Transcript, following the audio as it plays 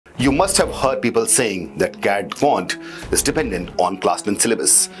You must have heard people saying that CAT Quant is dependent on class 10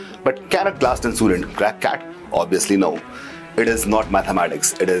 syllabus. But can a class 10 student crack CAT? Obviously no. It is not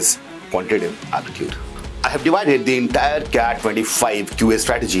mathematics, it is quantitative aptitude. I have divided the entire CAT 25 QA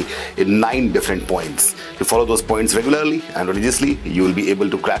strategy in 9 different points. If you follow those points regularly and religiously, you will be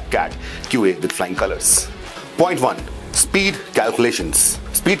able to crack CAT QA with flying colors. Point 1. Speed calculations.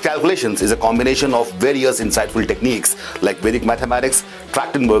 Speed calculations is a combination of various insightful techniques like Vedic mathematics,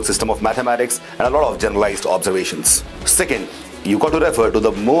 Trachtenberg system of mathematics, and a lot of generalized observations. Second, you got to refer to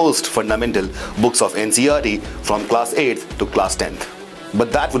the most fundamental books of NCERT from class 8th to class 10th.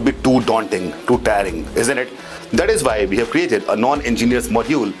 But that would be too daunting, too tiring, isn't it? That is why we have created a non-engineers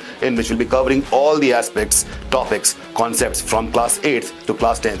module in which we'll be covering all the aspects, topics, concepts from class 8th to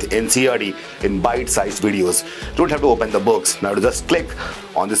class 10th NCERT in bite-sized videos. You don't have to open the books, now to just click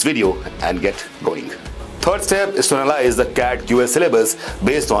on this video and get going. Third step is to analyze the CAT QA syllabus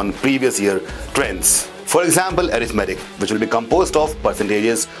based on previous year trends. For example, arithmetic, which will be composed of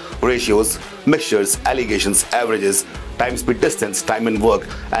percentages, ratios, mixtures, alligations, averages, time, speed, distance, time and work,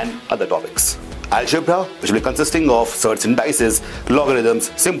 and other topics. Algebra, which will be consisting of surds and indices, logarithms,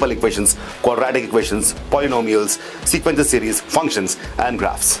 simple equations, quadratic equations, polynomials, sequences series, functions, and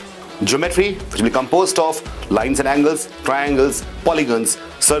graphs. Geometry, which will be composed of lines and angles, triangles, polygons,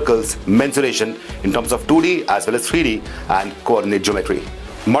 circles, mensuration in terms of 2D as well as 3D, and coordinate geometry.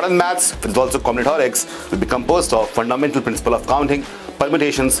 Modern maths, which is also combinatorics, will be composed of fundamental principle of counting,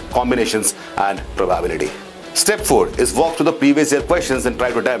 permutations, combinations, and probability. Step 4 is walk through the previous year questions and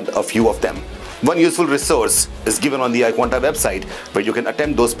try to attempt a few of them. One useful resource is given on the iQuanta website where you can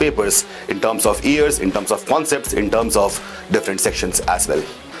attempt those papers in terms of years, in terms of concepts, in terms of different sections as well.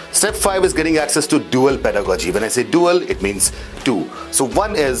 Step 5 is getting access to dual pedagogy. When I say dual, it means two. So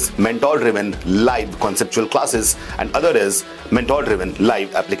one is mentor-driven live conceptual classes and other is mentor-driven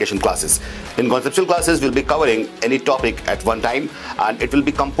live application classes. In conceptual classes, we'll be covering any topic at one time and it will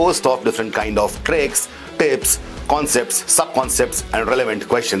be composed of different kind of tricks, tips, concepts, sub-concepts and relevant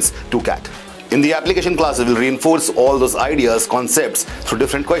questions to CAT. In the application classes, we'll reinforce all those ideas, concepts through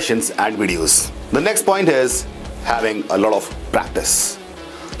different questions and videos. The next point is having a lot of practice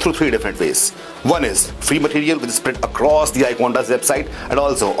through 3 different ways. One is free material which is spread across the iQuanta's website and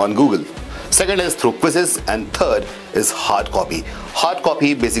also on Google. Second is through quizzes and third is hard copy. Hard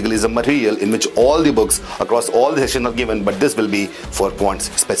copy basically is a material in which all the books across all the sessions are given, but this will be for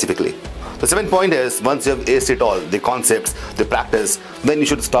quants specifically. The 7th point is once you have aced it all, the concepts, the practice, then you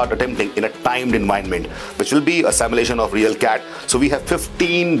should start attempting in a timed environment, which will be a simulation of real CAT. So we have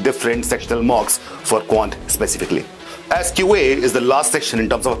 15 different sectional mocks for quant specifically. As QA is the last section in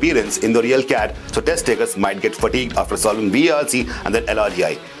terms of appearance in the real CAT, so test takers might get fatigued after solving VRC and then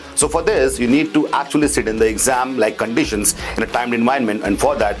LRDI. So for this, you need to actually sit in the exam-like conditions in a timed environment, and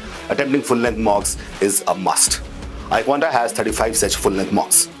for that, attempting full-length mocks is a must. iQuanta has 35 such full-length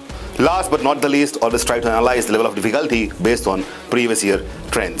mocks. Last but not the least, always try to analyze the level of difficulty based on previous year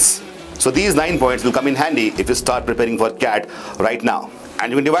trends. So these 9 points will come in handy if you start preparing for CAT right now.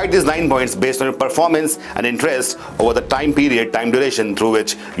 And you can divide these 9 points based on your performance and interest over the time period, time duration through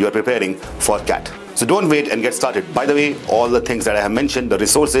which you are preparing for CAT. So don't wait and get started. By the way, all the things that I have mentioned, the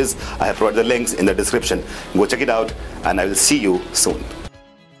resources, I have provided the links in the description. Go check it out and I will see you soon.